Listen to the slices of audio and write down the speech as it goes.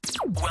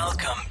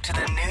Welcome to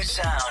the new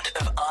sound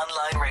of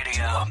online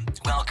radio.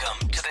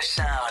 Welcome to the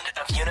sound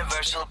of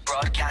Universal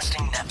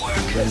Broadcasting Network.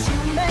 'Cause you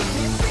make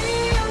me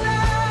feel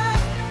like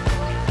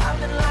I've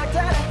been locked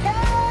out of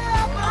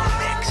hell. A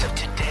mix of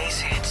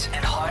today's hits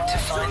and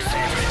hard-to-find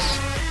favorites,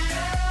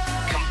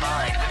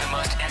 combined with the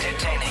most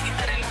entertaining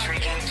and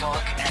intriguing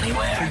talk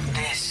anywhere.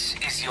 This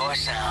is your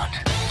sound.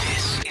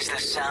 This is the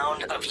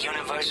sound of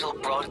Universal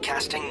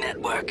Broadcasting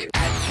Network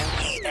at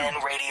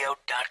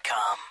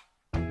UBNradio.com.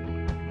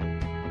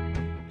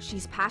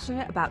 She's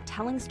passionate about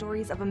telling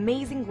stories of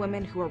amazing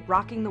women who are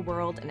rocking the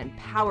world and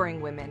empowering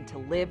women to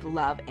live,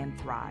 love, and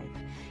thrive.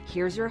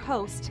 Here's your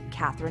host,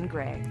 Katherine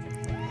Gray.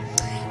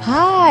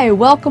 Hi,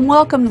 welcome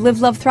to Live,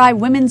 Love, Thrive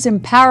Women's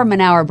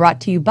Empowerment Hour, brought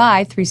to you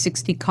by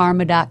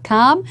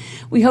 360karma.com.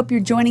 We hope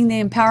you're joining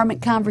the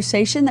empowerment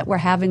conversation that we're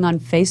having on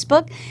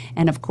Facebook,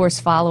 and of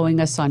course following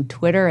us on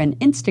Twitter and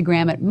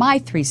Instagram at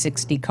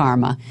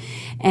My360Karma.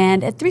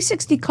 And at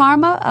 360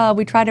 Karma,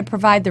 we try to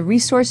provide the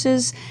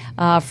resources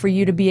for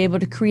you to be able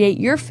to create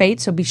your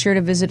fate, so be sure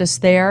to visit us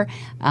there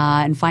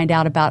and find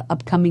out about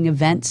upcoming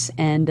events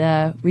and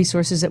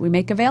resources that we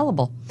make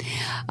available.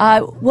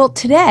 Well,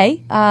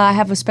 today I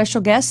have a special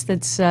guest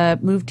that's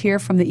moved here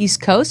from the East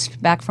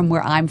Coast, back from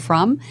where I'm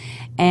from,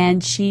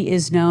 and she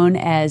is known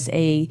as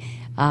a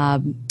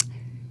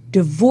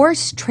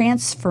divorce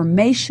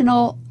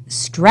transformational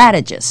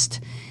strategist.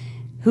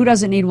 Who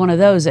doesn't need one of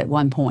those at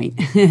one point?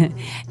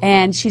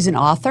 And she's an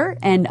author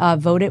and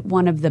voted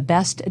one of the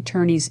best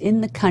attorneys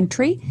in the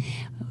country.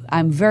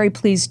 I'm very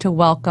pleased to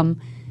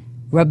welcome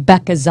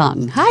Rebecca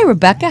Zung. Hi,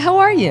 Rebecca. How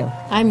are you?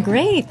 I'm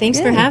great. Thanks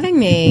Good. for having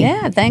me.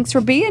 Yeah, thanks for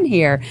being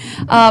here.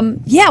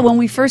 When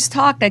we first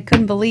talked, I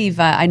couldn't believe,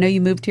 I know you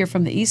moved here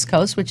from the East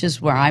Coast, which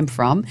is where I'm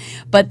from,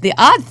 but the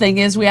odd thing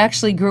is we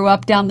actually grew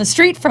up down the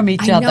street from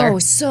each other. I know,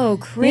 so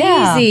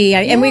crazy.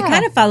 And we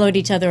kind of followed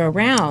each other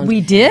around.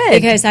 We did.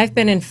 Because I've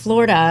been in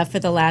Florida for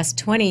the last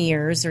 20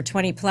 years or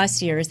 20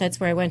 plus years. That's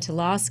where I went to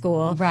law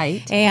school.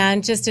 Right.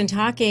 And just in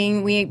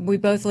talking, we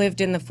both lived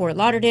in the Fort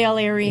Lauderdale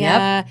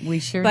area. Yep, we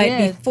sure did.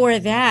 But before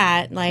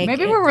that, like,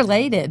 maybe we're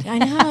related. I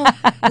know.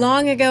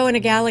 Long ago in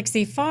a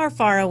galaxy far,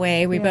 far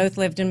away, we both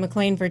lived in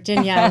McLean,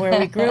 Virginia, where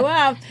we grew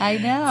up. I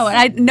know.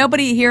 And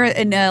nobody here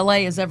in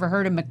LA has ever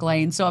heard of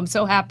McLean, so I'm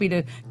so happy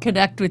to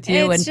connect with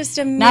you. It's and just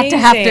amazing. Not to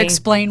have to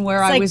explain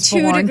where I was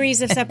born. It's like 2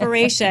 degrees of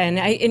separation.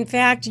 In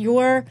fact,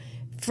 your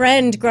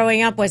friend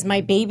growing up was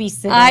my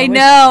babysitter. I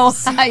know.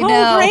 So I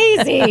know.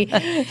 Crazy.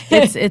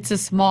 It's a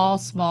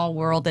small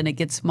world, and it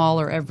gets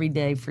smaller every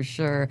day for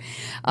sure.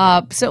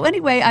 So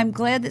anyway, I'm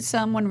glad that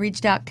someone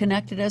reached out,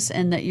 connected us,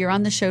 and that you're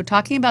on the show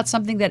talking about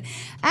something that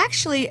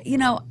actually,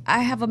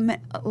 I have a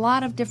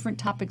lot of different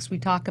topics we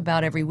talk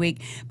about every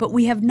week, but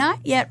we have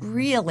not yet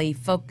really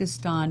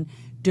focused on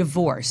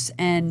divorce.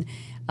 And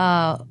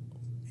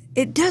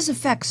it does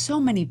affect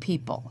so many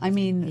people. I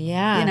mean,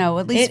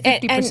 at least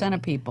 50%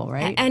 of people,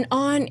 right? And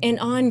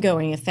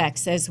ongoing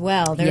effects as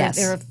well.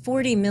 There are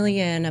 40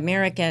 million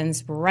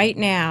Americans right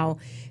now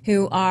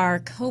who are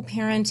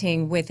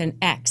co-parenting with an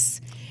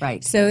ex.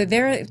 Right. So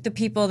they're the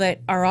people that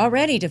are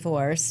already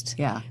divorced.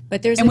 Yeah.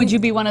 But there's. And would you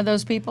be one of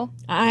those people?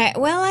 I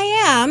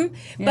am.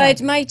 Yeah.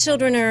 But my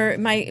children are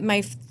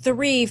my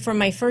 3 from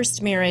my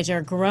first marriage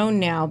are grown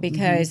now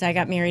because I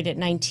got married at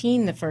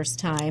 19 the first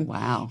time.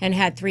 Wow. And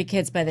had 3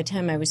 kids by the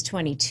time I was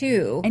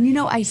 22. And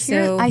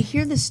I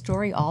hear this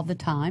story all the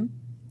time.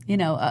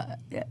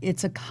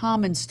 It's a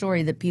common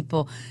story that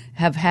people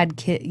have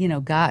had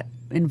got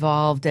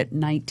involved at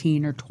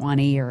 19 or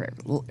 20 or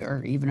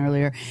even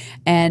earlier,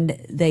 and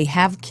they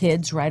have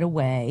kids right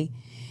away.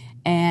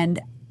 And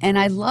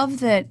I love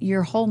that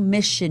your whole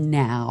mission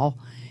now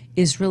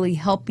is really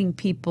helping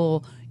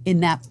people in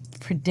that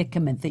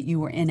predicament that you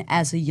were in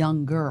as a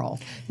young girl.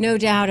 No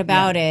doubt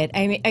about it.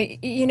 I mean,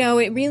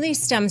 it really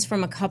stems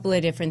from a couple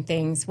of different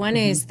things. One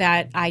is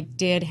that I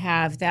did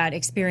have that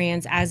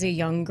experience as a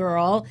young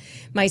girl.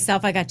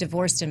 Myself, I got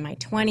divorced in my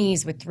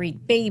 20s with 3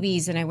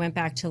 babies, and I went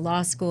back to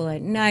law school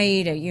at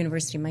night at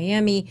University of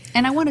Miami.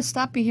 And I want to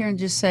stop you here and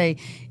just say,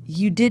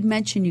 you did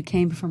mention you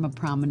came from a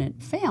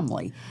prominent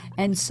family.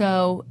 And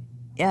so,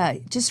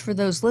 just for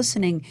those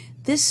listening,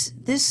 this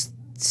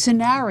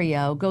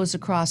scenario goes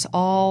across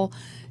all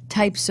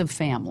types of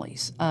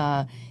families.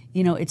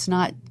 It's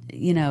not,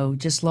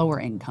 just lower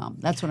income.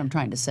 That's what I'm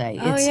trying to say.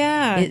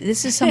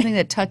 This is something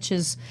that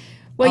touches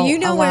Well,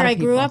 where I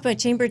grew up,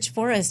 Cambridge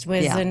Forest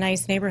was a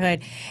nice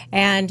neighborhood.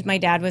 And my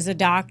dad was a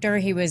doctor.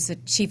 He was a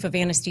chief of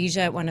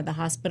anesthesia at one of the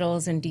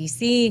hospitals in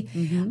D.C.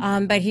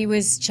 But he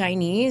was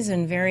Chinese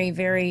and very,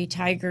 very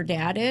tiger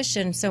daddish.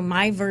 And so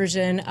my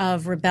version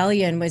of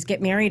rebellion was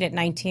get married at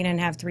 19 and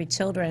have 3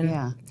 children.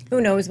 Yeah. Who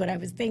knows what I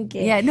was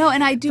thinking? Yeah, no,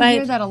 and I do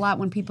hear that a lot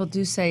when people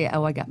do say,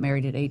 "Oh, I got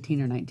married at 18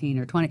 or 19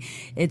 or 20."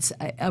 It's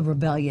a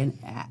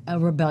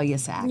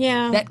rebellious act.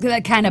 Yeah,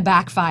 that kind of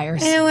backfires.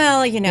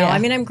 Well, I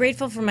mean, I'm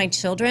grateful for my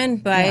children,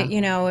 but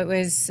it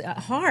was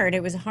hard.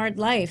 It was a hard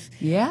life.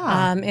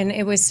 Yeah, and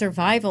it was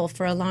survival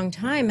for a long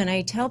time. And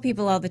I tell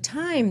people all the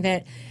time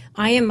that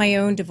I am my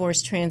own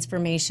divorce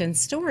transformation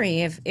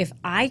story. If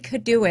I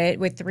could do it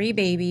with 3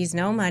 babies,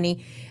 no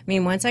money. I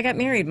mean, once I got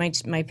married,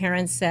 my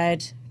parents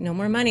said, no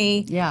more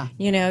money. Yeah.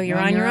 You know, you're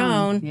on your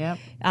own. Yep.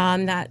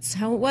 That's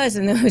how it was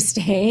in those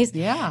days.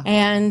 Yeah.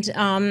 And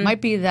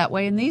might be that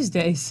way in these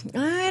days.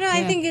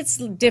 I think it's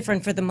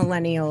different for the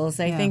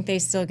millennials. I think they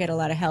still get a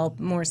lot of help,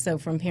 more so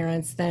from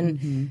parents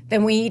than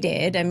we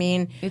did. I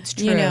mean, It's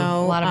true. You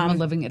know, a lot of them are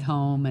living at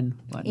home and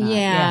whatnot.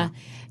 yeah.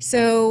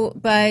 So,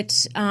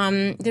 but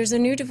there's a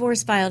new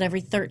divorce filed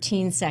every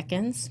 13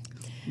 seconds.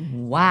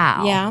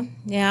 Wow.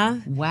 Yeah.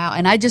 Wow.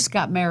 And I just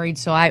got married,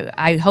 so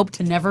I hope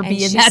to never be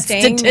in she's that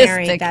staying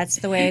statistic. married. That's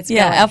the way it's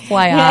yeah, going.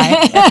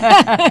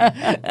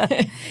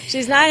 FYI.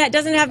 She's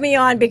doesn't have me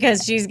on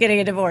because she's getting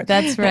a divorce.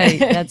 That's right.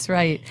 That's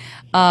right.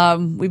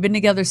 We've been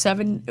together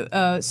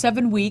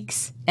 7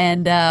 weeks,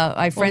 and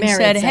my friend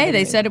said, "Hey,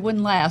 they said it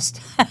wouldn't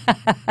last."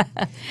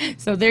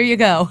 So there you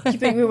go.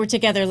 We were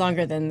together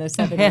longer than the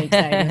 7 weeks,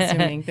 I'm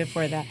assuming,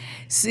 before that.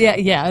 So,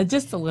 yeah,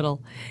 just a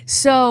little.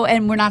 So,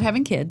 and we're not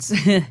having kids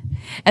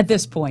at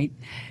this point,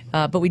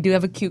 but we do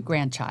have a cute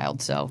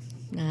grandchild. So,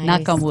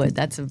 knock on wood,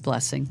 that's a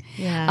blessing.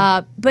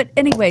 Yeah. But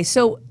anyway,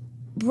 so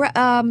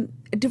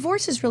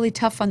divorce is really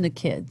tough on the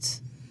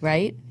kids,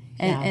 right?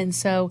 And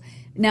so.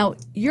 Now,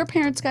 your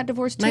parents got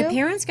divorced too? My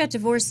parents got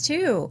divorced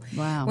too.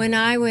 Wow. When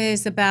I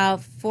was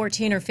about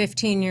 14 or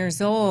 15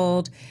 years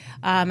old,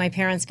 my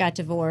parents got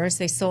divorced.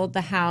 They sold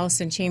the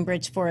house in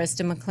Chainbridge Forest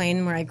in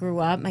McLean, where I grew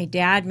up. My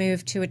dad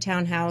moved to a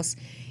townhouse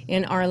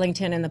in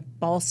Arlington in the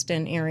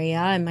Ballston area,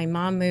 and my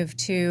mom moved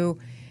to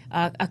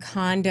a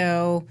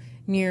condo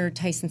near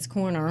Tyson's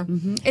Corner.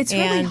 Mm-hmm. It's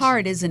really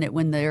hard, isn't it,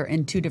 when they're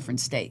in 2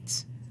 different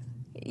states?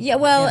 Yeah,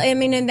 well, I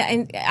mean,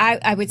 and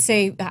I would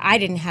say I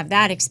didn't have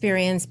that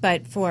experience,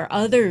 but for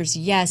others,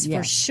 yes,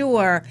 for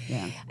sure.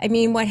 Yeah. I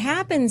mean, what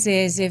happens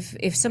is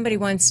if somebody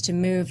wants to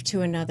move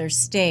to another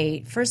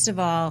state, first of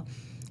all,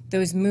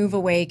 those move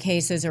away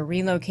cases or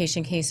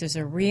relocation cases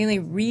are really,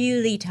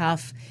 really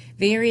tough,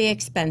 very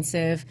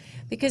expensive,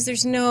 because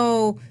there's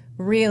no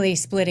really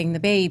splitting the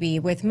baby.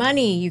 With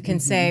money, you can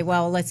say,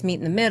 well, let's meet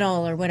in the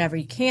middle or whatever.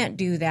 You can't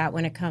do that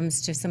when it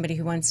comes to somebody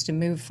who wants to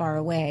move far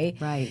away.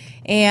 Right.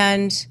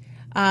 And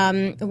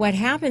what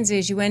happens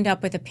is you end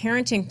up with a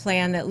parenting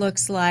plan that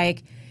looks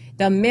like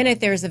the minute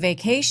there's a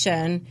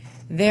vacation,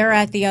 they're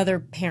at the other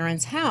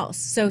parent's house.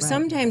 So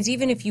sometimes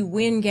even if you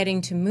win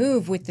getting to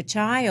move with the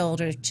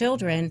child or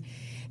children,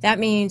 that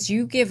means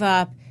you give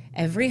up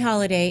every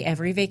holiday,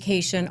 every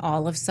vacation,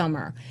 all of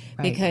summer,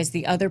 because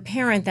the other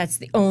parent, that's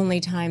the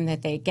only time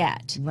that they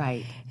get.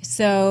 Right.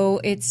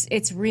 So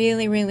it's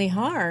really, really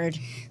hard.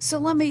 So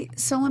let me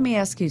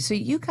ask you. So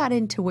you got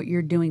into what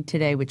you're doing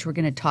today, which we're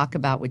going to talk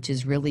about, which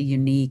is really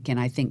unique and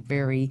I think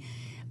very,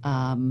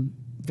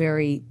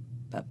 very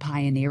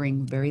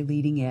pioneering, very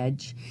leading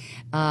edge.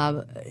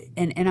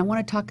 And I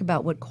want to talk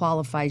about what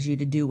qualifies you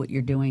to do what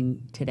you're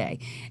doing today,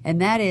 and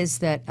that is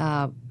that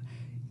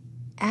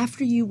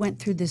after you went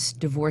through this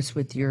divorce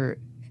with your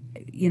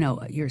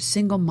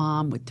single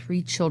mom with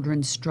 3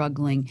 children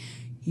struggling,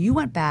 you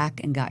went back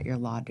and got your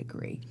law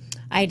degree.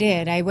 I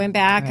did. I went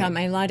back, got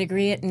my law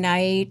degree at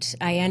night.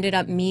 I ended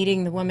up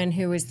meeting the woman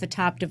who was the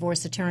top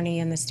divorce attorney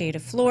in the state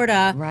of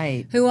Florida,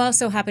 who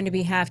also happened to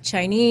be half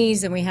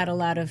Chinese, and we had a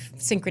lot of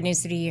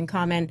synchronicity in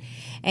common.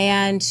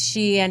 And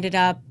she ended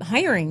up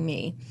hiring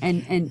me.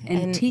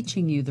 And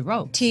teaching you the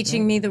ropes.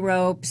 Teaching me the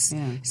ropes.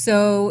 Yeah.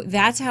 So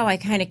that's how I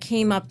kind of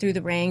came up through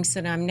the ranks,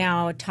 and I'm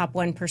now a top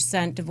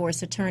 1%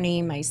 divorce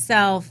attorney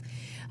myself.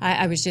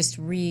 I was just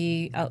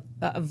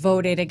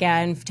voted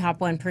again top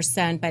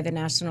 1% by the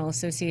National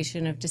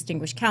Association of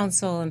Distinguished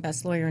Counsel and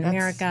Best Lawyer in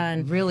America.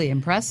 And really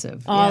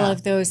impressive. All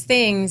of those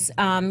things.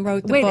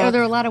 Wrote the book. Are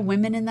there a lot of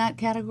women in that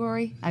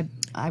category? I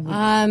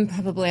would.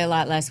 Probably a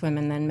lot less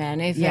women than men.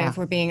 If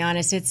we're being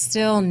honest, it's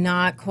still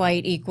not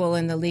quite equal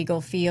in the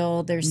legal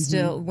field. There's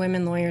still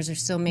women lawyers are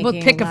still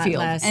making pick a lot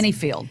field, less. any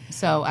field.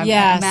 So I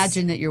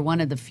imagine that you're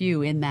one of the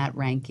few in that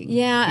ranking.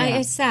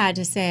 It's sad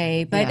to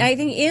say, but I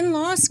think in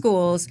law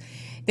schools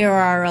there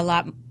are a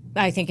lot.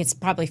 I think it's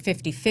probably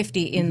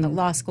 50-50 in the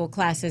law school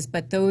classes,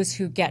 but those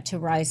who get to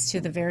rise to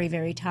the very,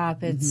 very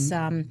top, it's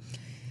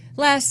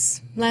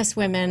less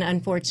women,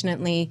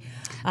 unfortunately.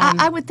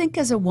 I would think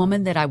as a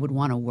woman that I would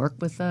want to work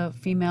with a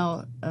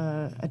female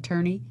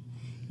attorney.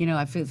 You know,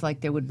 I feel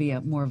like there would be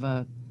more of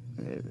a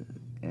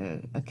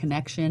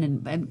connection,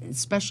 and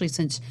especially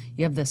since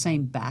you have the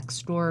same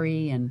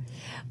backstory and.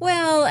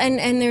 Well,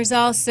 and there's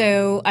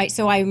also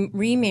I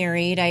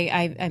remarried.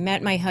 I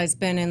met my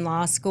husband in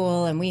law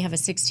school, and we have a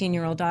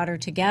 16-year-old daughter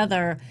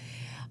together.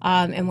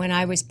 And when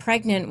I was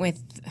pregnant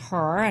with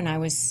her, and I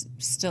was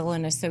still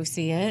an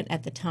associate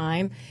at the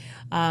time,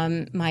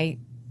 there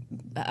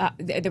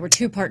were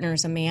 2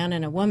 partners, a man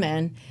and a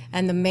woman,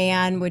 and the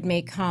man would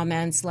make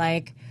comments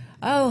like,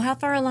 "Oh, how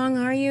far along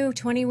are you?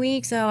 20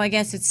 weeks? Oh, I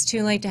guess it's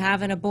too late to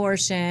have an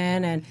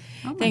abortion," and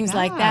things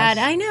like that.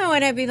 I know,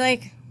 and I'd be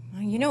like,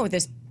 well,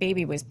 this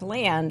baby was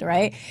planned,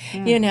 right?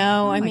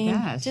 Yeah. I mean,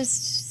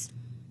 just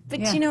But,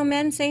 Yeah.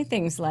 Men say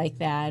things like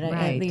that.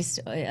 Right. At least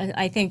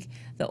I think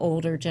the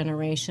older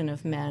generation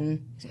of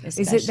men,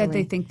 especially. Is it that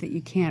they think that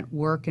you can't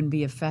work and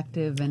be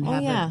effective and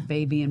have yeah. a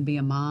baby and be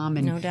a mom?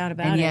 And, No doubt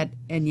about it.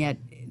 And yet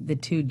the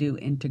two do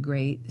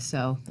integrate.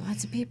 So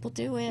Lots of people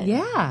do it.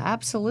 yeah,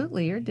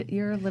 absolutely.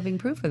 You're living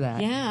proof of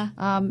that. Yeah.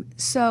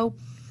 So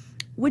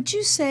would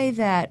you say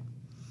that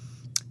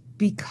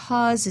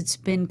because it's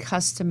been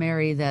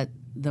customary that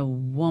the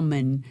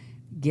woman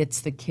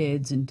gets the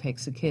kids and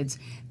takes the kids,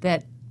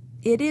 that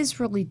it is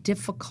really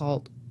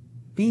difficult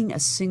being a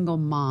single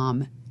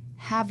mom,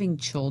 having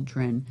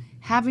children,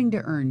 having to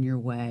earn your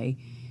way,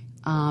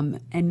 and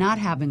not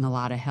having a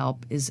lot of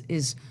help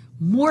is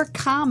more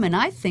common,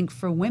 I think,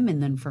 for women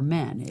than for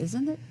men,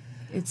 isn't it?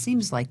 It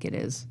seems like it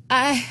is.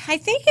 I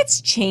think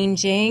it's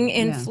changing.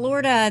 In Yeah.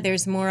 Florida,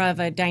 there's more of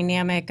a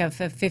dynamic of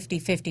a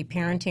 50-50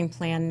 parenting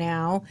plan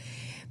now.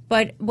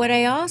 But what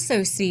I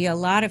also see a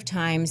lot of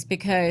times,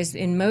 because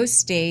in most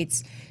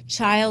states,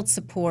 child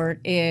support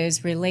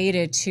is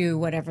related to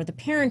whatever the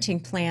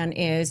parenting plan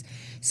is.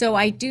 So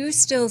I do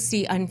still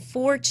see,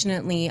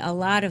 unfortunately, a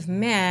lot of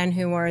men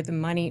who are the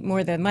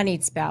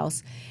moneyed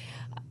spouse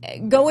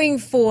going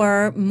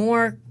for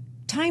more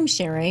time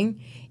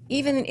sharing,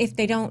 even if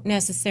they don't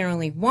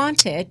necessarily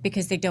want it,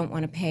 because they don't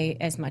want to pay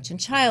as much in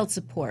child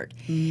support.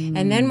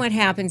 And then what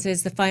happens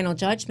is the final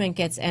judgment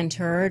gets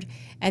entered,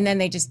 and then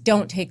they just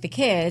don't take the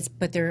kids,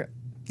 but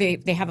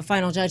they have a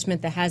final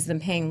judgment that has them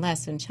paying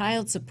less in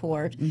child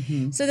support.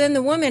 So then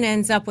the woman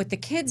ends up with the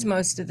kids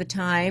most of the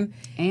time.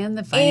 And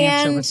the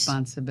financial And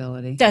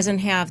responsibility. doesn't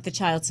have the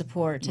child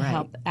support to Right.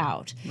 help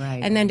out. Right.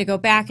 And then to go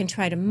back and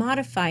try to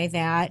modify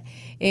that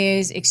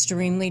is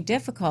extremely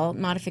difficult.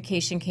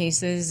 Modification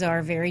cases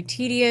are very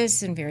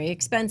tedious and very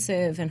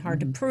expensive and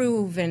hard to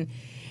prove, and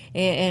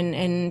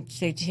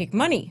they take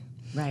money.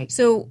 Right.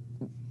 So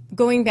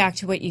going back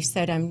to what you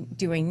said I'm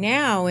doing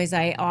now is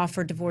I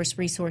offer divorce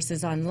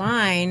resources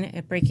online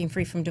at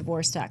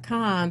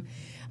breakingfreefromdivorce.com.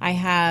 I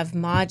have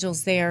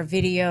modules there,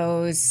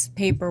 videos,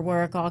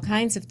 paperwork, all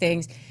kinds of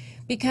things,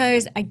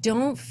 because I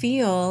don't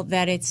feel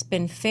that it's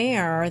been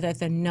fair that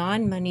the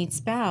non-moneyed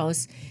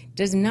spouse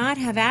does not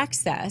have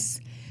access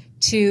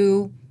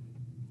to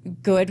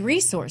good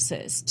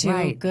resources, to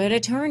Right. good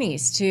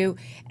attorneys,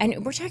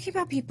 and we're talking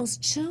about people's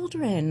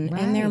children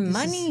and their Right. This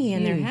money is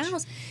and their huge.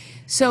 house.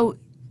 So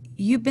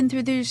you've been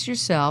through this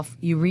yourself.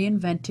 You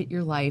reinvented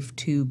your life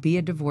to be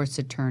a divorce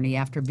attorney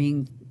after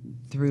being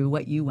through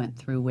what you went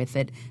through with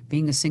it,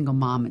 being a single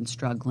mom and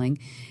struggling.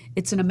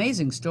 It's an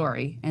amazing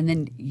story. And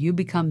then you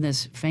become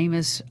this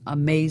famous,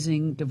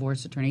 amazing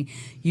divorce attorney.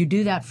 You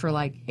do that for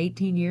like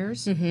 18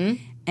 years. And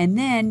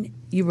then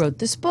you wrote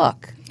this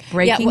book,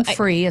 Breaking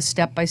Free, a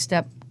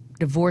step-by-step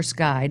divorce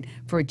guide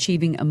for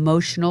achieving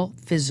emotional,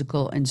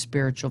 physical, and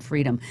spiritual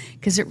freedom.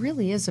 Because it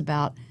really is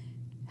about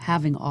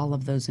having all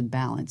of those in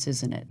balance,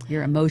 isn't it?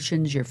 Your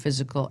emotions, your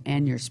physical,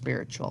 and your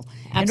spiritual.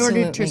 In order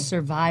to Absolutely.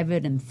 survive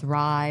it and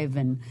thrive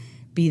and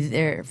be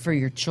there for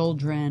your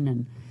children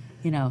and,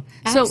 So,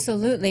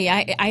 Absolutely.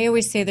 I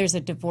always say there's a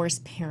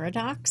divorce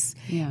paradox.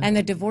 Yeah. And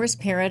the divorce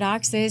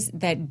paradox is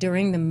that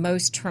during the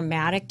most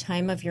traumatic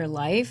time of your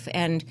life,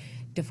 and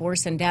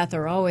divorce and death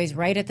are always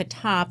right at the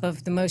top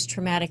of the most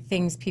traumatic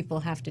things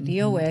people have to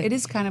deal with. it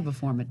is kind of a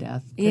form of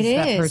death. It Because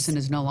that is. person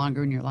is no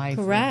longer in your life.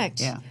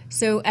 Correct. Yeah.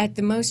 So at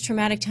the most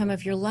traumatic time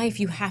of your life,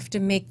 you have to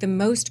make the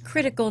most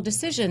critical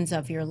decisions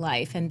of your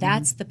life, and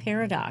that's the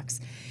paradox.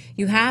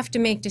 You have to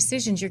make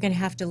decisions you're going to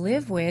have to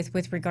live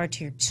with regard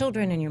to your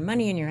children and your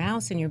money and your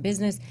house and your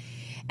business.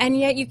 And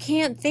yet you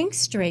can't think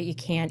straight. You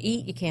can't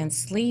eat. You can't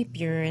sleep.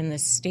 You're in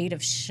this state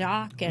of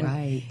shock. And,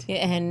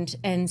 Right.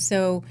 And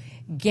so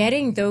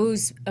getting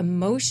those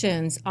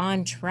emotions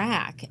on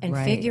track and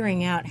Right.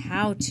 figuring out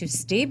how to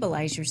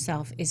stabilize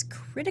yourself is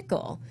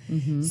critical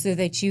so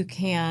that you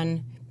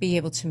can be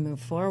able to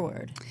move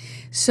forward.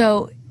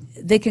 So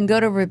they can go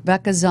to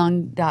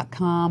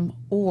RebeccaZung.com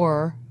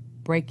or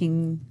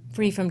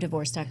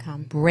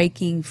Freefromdivorce.com.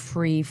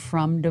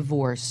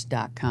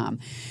 breakingfreefromdivorce.com.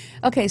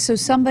 Okay, so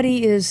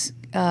somebody is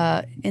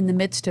in the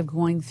midst of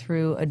going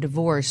through a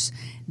divorce.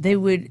 They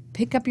would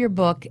pick up your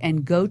book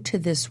and go to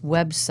this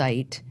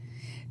website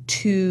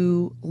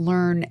to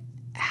learn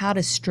how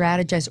to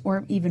strategize,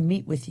 or even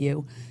meet with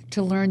you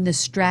to learn the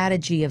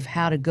strategy of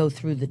how to go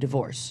through the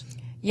divorce.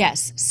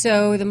 Yes.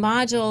 So the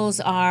modules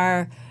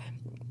are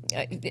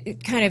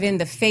kind of in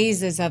the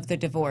phases of the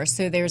divorce.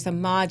 So there's a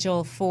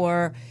module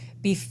for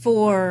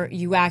before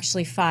you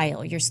actually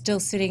file. You're still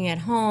sitting at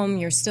home,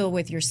 you're still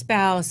with your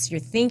spouse, you're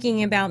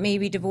thinking about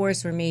maybe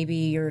divorce, or maybe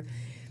you're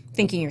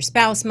thinking your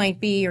spouse might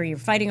be, or you're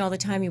fighting all the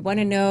time. You want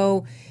to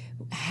know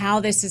how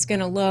this is going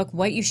to look,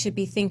 what you should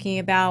be thinking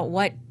about,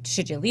 what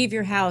should you leave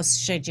your house,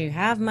 should you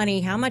have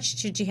money, how much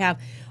should you have,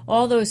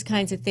 all those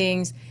kinds of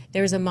things.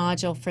 There's a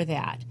module for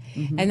that.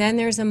 And then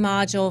there's a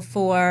module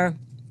for,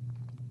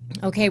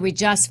 okay, we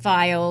just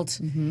filed.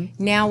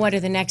 Now what do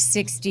the next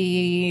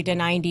 60 to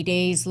 90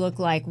 days look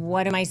like?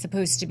 What am I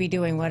supposed to be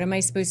doing? What am I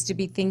supposed to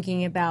be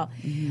thinking about?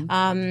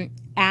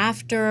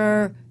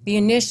 After the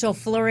initial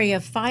flurry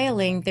of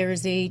filing,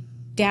 there's a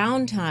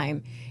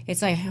downtime,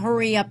 it's like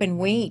hurry up and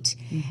wait.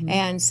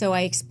 And so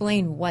I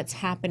explain what's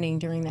happening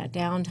during that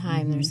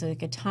downtime. There's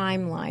like a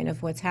timeline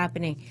of what's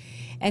happening.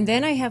 And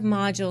then I have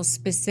modules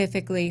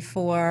specifically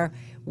for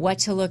what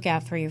to look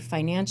at for your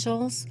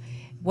financials,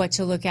 what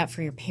to look at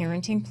for your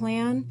parenting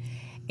plan,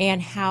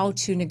 and how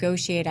to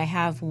negotiate. I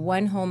have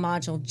one whole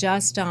module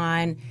just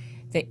on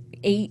the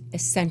 8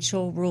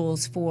 essential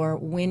rules for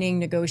winning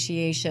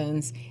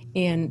negotiations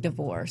in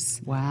divorce.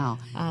 Wow.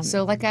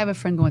 So like I have a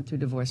friend going through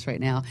divorce right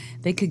now.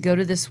 They could go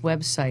to this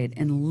website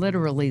and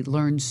literally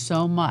learn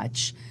so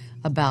much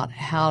about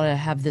how to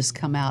have this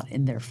come out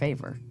in their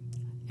favor.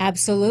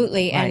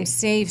 Absolutely, Right. and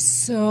save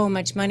so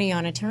much money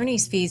on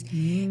attorney's fees.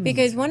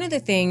 Because one of the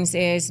things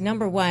is,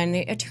 number one,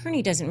 the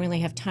attorney doesn't really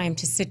have time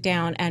to sit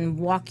down and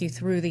walk you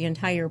through the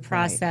entire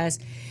process.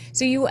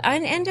 So you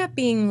end up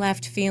being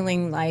left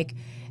feeling like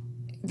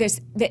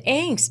the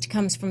angst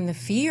comes from the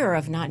fear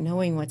of not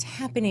knowing what's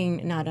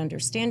happening, not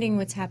understanding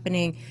what's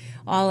happening,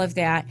 all of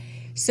that.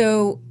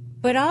 So,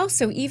 but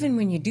also, even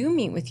when you do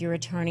meet with your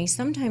attorney,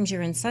 sometimes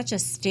you're in such a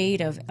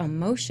state of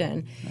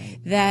emotion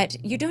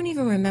that you don't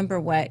even remember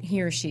what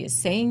he or she is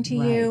saying to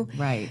you.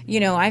 Right. You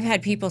know, I've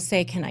had people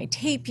say, "Can I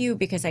tape you?"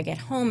 because I get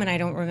home and I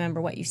don't remember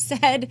what you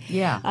said.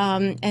 Yeah.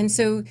 And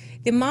so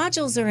the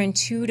modules are in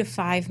 2 to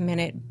 5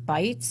 minute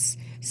bites,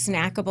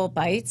 snackable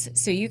bites.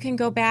 So you can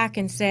go back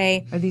and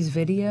say, Are these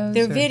videos?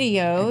 they're or-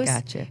 videos,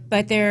 Gotcha.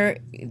 but they're,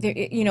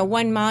 you know,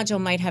 one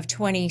module might have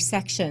 20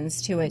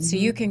 sections to it. So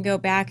you can go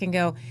back and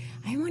go,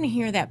 I want to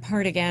hear that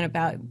part again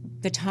about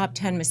the top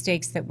 10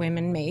 mistakes that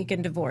women make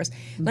in divorce.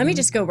 Let me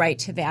just go right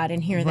to that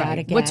and hear that Right.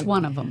 again. What's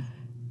one of them?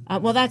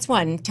 Well, that's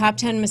one. Top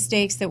 10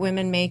 mistakes that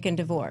women make in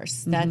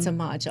divorce. That's a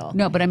module.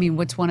 No, but I mean,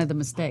 what's one of the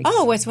mistakes?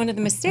 Oh, what's one of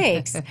the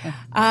mistakes?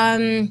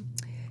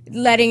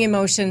 Letting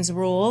emotions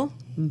rule.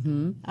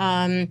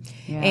 And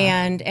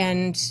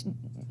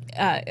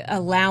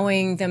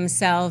allowing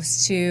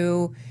themselves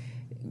to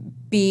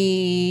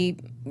be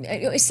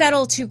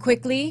settle too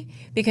quickly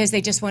because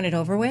they just want it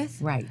over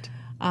with. Right.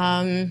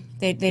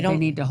 They They don't.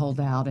 need to hold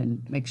out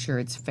and make sure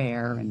it's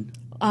fair. And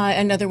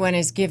Another one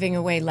is giving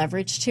away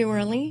leverage too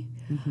early.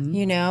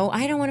 You know,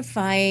 I don't want to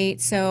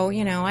fight, so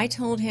you know, I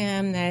told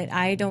him that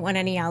I don't want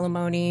any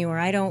alimony, or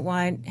I don't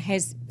want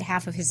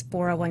half of his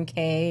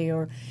 401k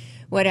or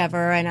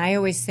whatever. And I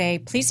always say,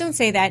 please don't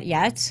say that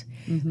yet,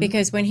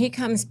 because when he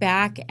comes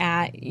back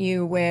at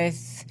you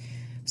with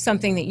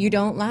something that you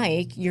don't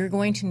like, you're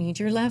going to need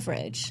your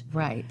leverage.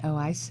 right. Oh,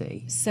 I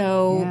see.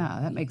 So Yeah,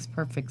 that makes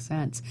perfect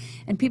sense.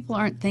 And people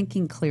aren't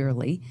thinking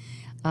clearly,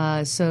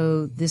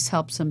 so this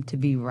helps them to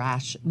be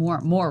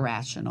more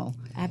rational.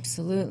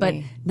 absolutely. But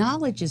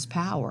knowledge is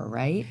power,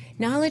 right?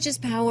 Knowledge is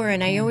power,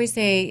 and I always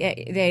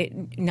say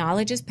that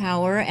knowledge is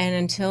power,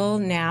 and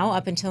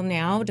up until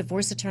now,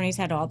 divorce attorneys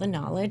had all the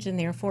knowledge and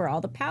therefore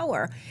all the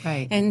power.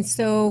 Right. And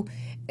so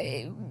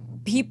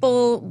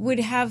people would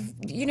have,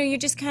 you know, you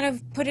just kind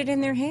of put it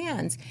in their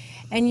hands.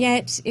 And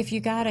yet, if you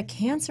got a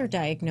cancer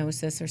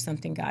diagnosis or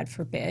something, God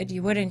forbid,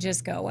 you wouldn't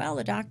just go, well,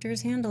 the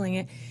doctor's handling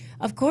it.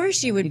 Of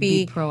course, you would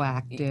Be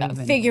proactive.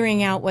 and-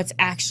 figuring out what's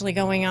actually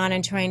going on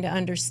and trying to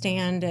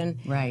understand. And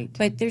Right.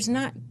 but there's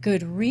not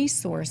good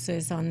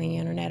resources on the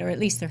internet, or at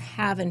least there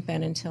haven't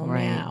been until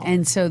now.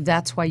 And so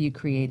that's why you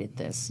created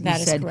this. You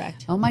That is said,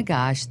 correct. oh my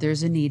gosh,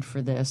 there's a need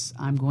for this.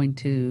 I'm going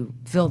to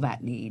fill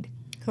that need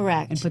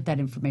Correct. and put that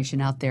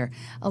information out there.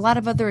 A lot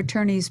of other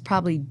attorneys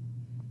probably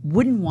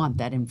wouldn't want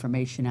that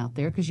information out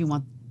there because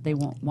they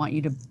won't want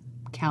you to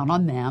count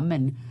on them.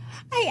 And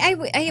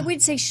I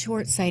would say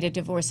short-sighted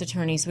divorce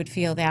attorneys would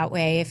feel that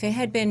way. If it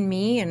had been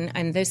me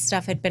and this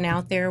stuff had been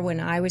out there when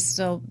I was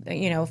still,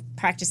 you know,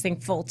 practicing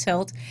full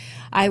tilt,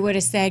 I would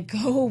have said,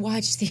 go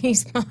watch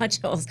these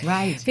modules.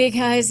 Right.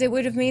 Because it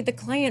would have made the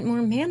client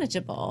more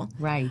manageable,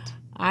 right.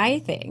 I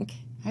think.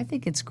 I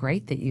think it's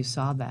great that you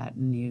saw that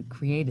and you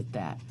created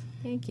that.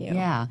 Thank you.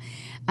 Yeah.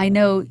 I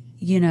know,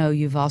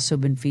 you've also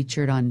been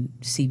featured on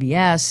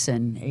CBS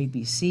and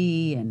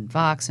ABC and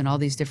Fox and all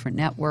these different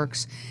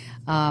networks.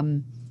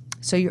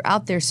 So you're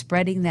out there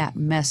spreading that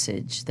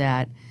message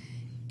that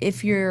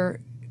if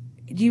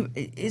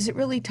is it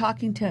really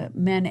talking to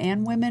men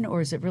and women,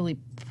 or is it really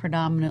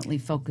predominantly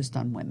focused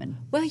on women?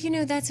 Well,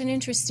 that's an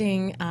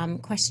interesting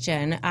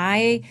question.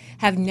 I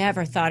have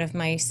never thought of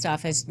my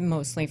stuff as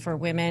mostly for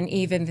women,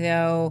 even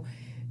though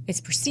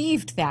it's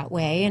perceived that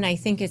way. And I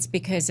think it's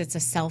because it's a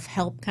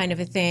self-help kind of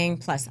a thing.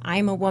 Plus,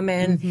 I'm a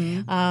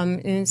woman.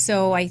 And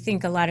so I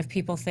think a lot of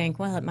people think,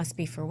 well, it must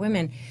be for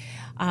women.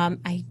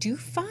 I do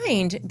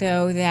find,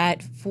 though,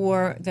 that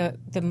for the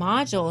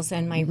modules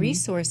and my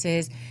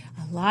resources,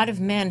 a lot of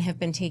men have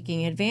been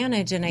taking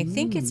advantage. And I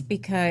think it's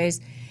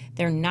because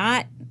they're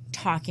not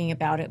talking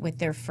about it with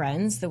their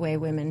friends the way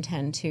women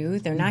tend to.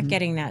 They're not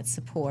getting that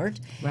support.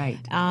 Right.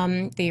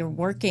 They are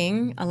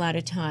working a lot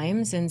of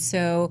times, and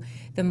so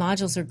the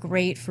modules are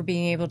great for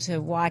being able to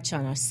watch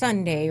on a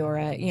Sunday or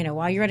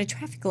while you're at a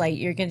traffic light.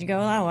 You're going to go,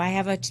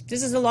 oh,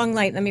 this is a long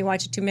light. Let me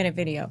watch a 2-minute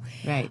video.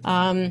 Right.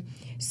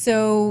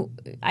 So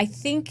I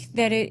think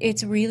that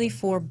it's really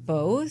for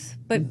both,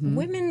 but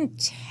women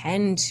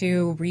tend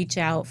to reach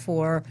out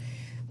for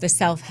the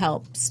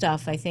self-help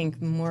stuff, I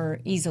think, more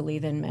easily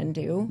than men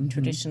do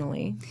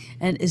traditionally.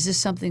 And is this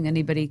something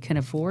anybody can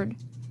afford?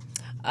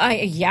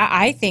 Yeah,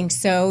 I think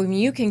so. I mean,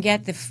 you can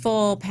get the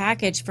full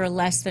package for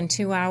less than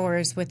 2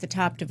 hours with the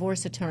top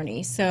divorce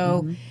attorney.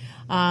 So,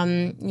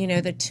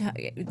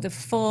 the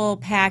full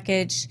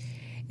package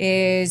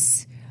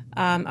is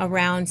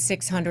around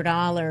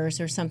 $600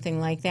 or something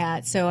like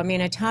that. So, I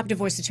mean, a top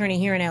divorce attorney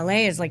here in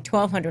LA is like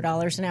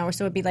 $1,200 an hour.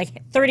 So it'd be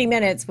like 30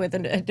 minutes with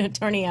an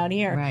attorney out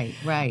here.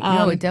 Right.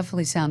 No, it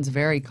definitely sounds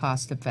very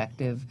cost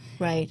effective.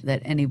 Right.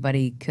 That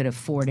anybody could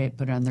afford it,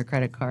 put it on their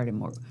credit card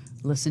and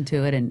listen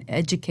to it and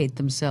educate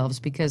themselves,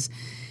 because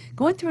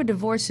going through a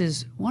divorce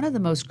is one of the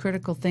most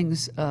critical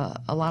things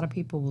a lot of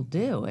people will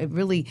do. It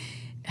really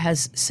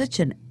has such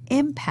an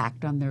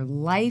impact on their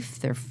life,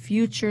 their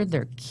future,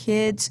 their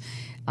kids.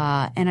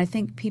 And I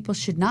think people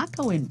should not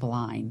go in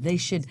blind. They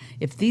should,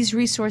 if these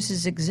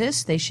resources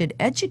exist, they should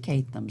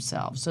educate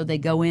themselves so they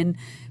go in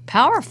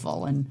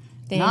powerful and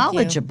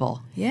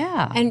knowledgeable.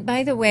 Yeah. And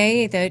by the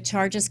way, the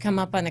charges come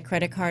up on the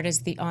credit card as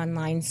the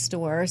online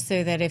store,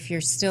 so that if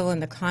you're still in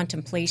the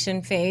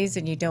contemplation phase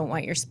and you don't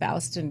want your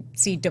spouse to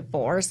see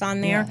divorce on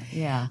there.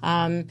 Yeah.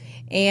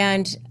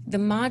 And the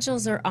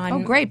modules are on. Oh,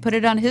 great. Put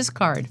it on his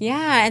card.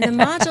 Yeah. And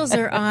the modules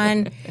are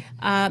on.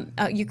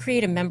 You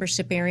create a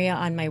membership area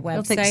on my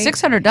website. It'll take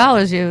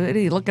 $600. Are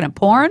you looking at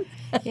porn?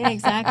 Yeah,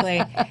 exactly.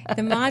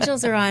 The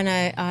modules are on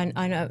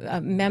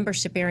a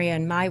membership area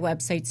on my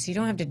website, so you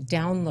don't have to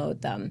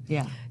download them.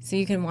 Yeah. So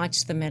you can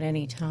watch them at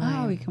any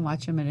time. Oh, you can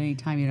watch them at any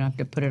time. You don't have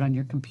to put it on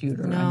your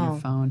computer or on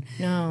your phone.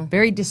 No.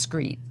 Very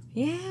discreet.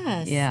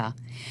 Yes. Yeah.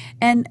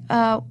 And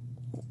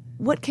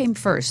what came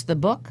first, the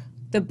book?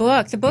 The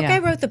book. Yeah. I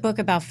wrote the book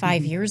about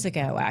 5 years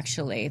ago,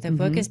 actually. The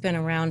book has been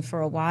around for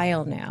a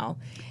while now.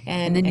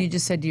 And then you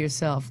just said to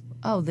yourself,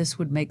 oh, this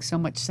would make so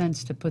much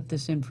sense to put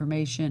this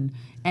information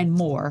and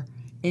more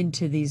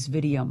into these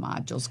video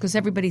modules, because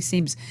everybody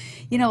seems,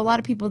 a lot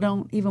of people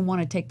don't even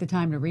want to take the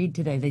time to read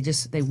today.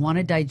 They want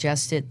to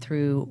digest it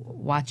through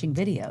watching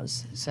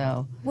videos.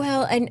 So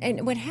well,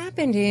 and what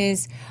happened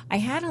is I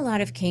had a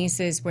lot of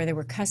cases where there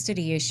were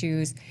custody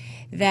issues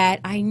that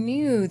I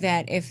knew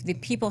that if the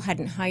people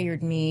hadn't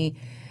hired me,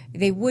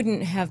 they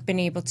wouldn't have been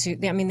able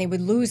to. I mean, they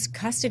would lose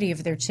custody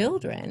of their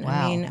children. Wow.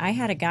 I mean, I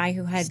had a guy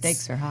who had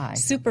stakes are high.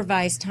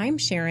 Supervised time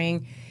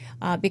sharing.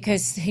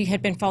 Because he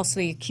had been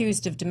falsely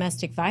accused of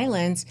domestic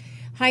violence,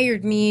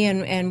 hired me,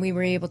 and we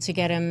were able to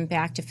get him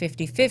back to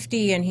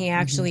 50-50, and he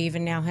actually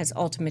even now has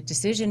ultimate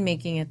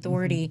decision-making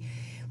authority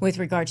with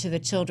regard to the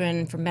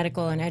children for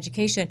medical and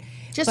education.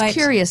 Just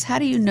curious, how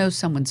do you know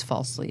someone's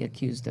falsely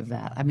accused of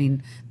that? I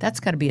mean,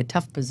 that's got to be a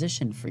tough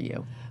position for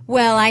you.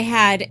 Well, I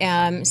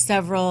had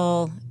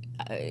several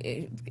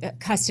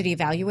custody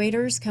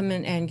evaluators come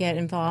in and get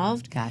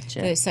involved.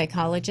 Gotcha. The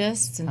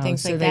psychologists and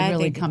things like so that. they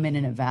really come in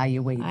and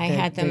evaluate. I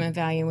had them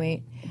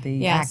evaluate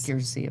the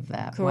accuracy of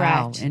that. Correct.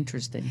 Wow,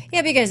 interesting.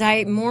 Yeah, because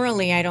I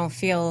don't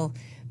feel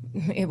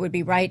it would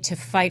be right to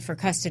fight for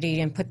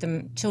custody and put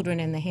the children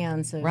in the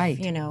hands of Yeah,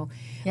 abusers.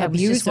 I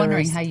was just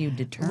wondering how you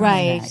determine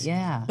that.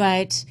 Yeah.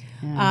 But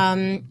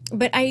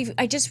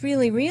I just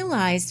really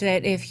realized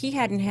that if he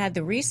hadn't had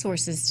the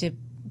resources to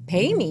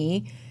pay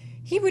me,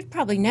 he would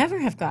probably never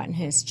have gotten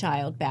his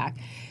child back.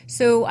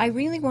 So I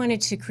really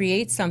wanted to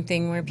create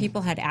something where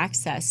people had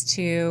access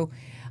to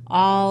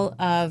all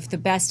of the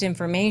best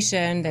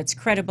information that's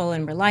credible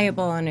and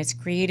reliable, and it's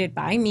created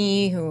by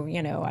me, who,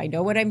 I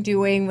know what I'm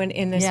doing when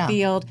in this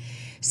field.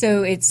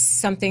 So it's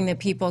something that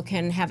people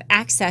can have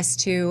access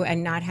to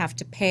and not have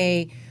to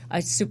pay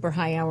a super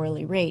high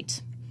hourly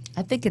rate.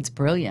 I think it's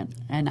brilliant,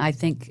 and I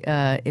think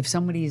if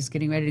somebody is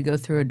getting ready to go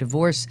through a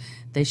divorce,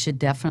 they should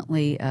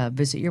definitely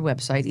visit your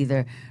website,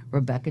 either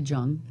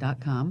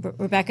RebeccaZung.com.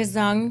 Rebecca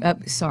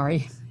Zung.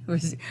 Sorry,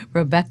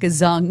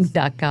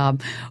 RebeccaZung.com,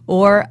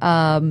 or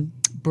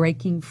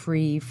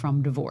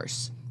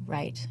BreakingFreeFromDivorce.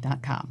 Right.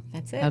 .com.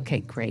 That's it. Okay,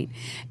 great.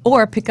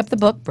 Or pick up the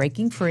book,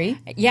 Breaking Free.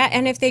 Yeah,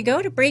 and if they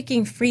go to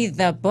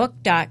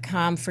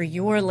breakingfreethebook.com, for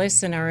your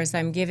listeners,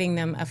 I'm giving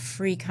them a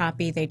free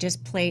copy. They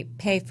just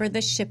pay for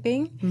the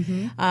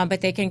shipping,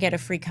 but they can get a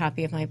free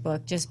copy of my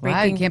book. Just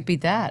Wow, you can't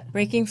beat that.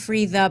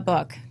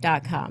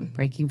 breakingfreethebook.com.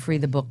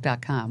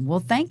 breakingfreethebook.com. Well,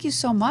 thank you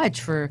so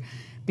much for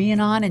being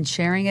on and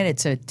sharing it.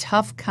 It's a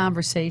tough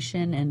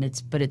conversation,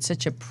 but it's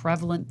such a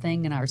prevalent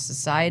thing in our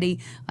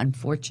society,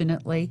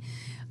 unfortunately.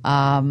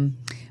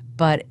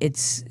 But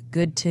it's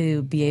good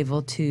to be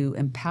able to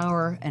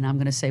empower, and I'm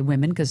going to say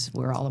women because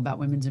we're all about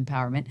women's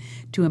empowerment,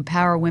 to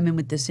empower women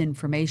with this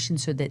information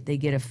so that they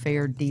get a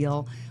fair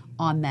deal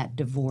on that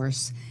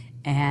divorce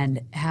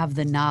and have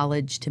the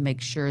knowledge to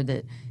make sure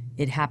that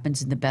it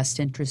happens in the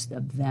best interest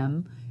of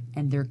them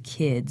and their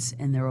kids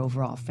and their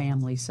overall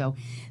family. So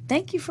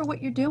thank you for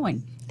what you're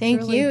doing.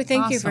 Thank really you.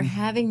 Thank you for awesome.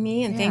 having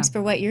me, and thanks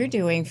for what you're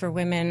doing for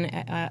women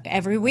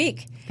every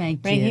week.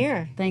 Thank you. Right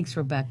here. Thanks,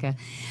 Rebecca.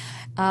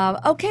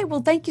 Okay,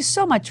 well, thank you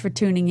so much for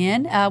tuning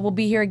in. We'll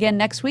be here again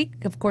next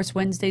week, of course,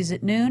 Wednesdays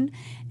at noon.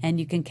 And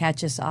you can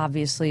catch us,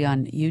 obviously,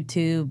 on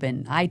YouTube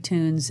and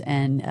iTunes,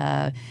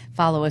 and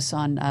follow us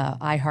on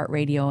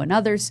iHeartRadio and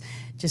others.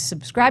 Just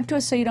subscribe to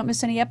us so you don't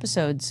miss any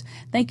episodes.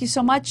 Thank you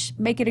so much.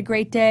 Make it a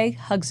great day.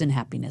 Hugs and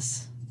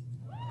happiness.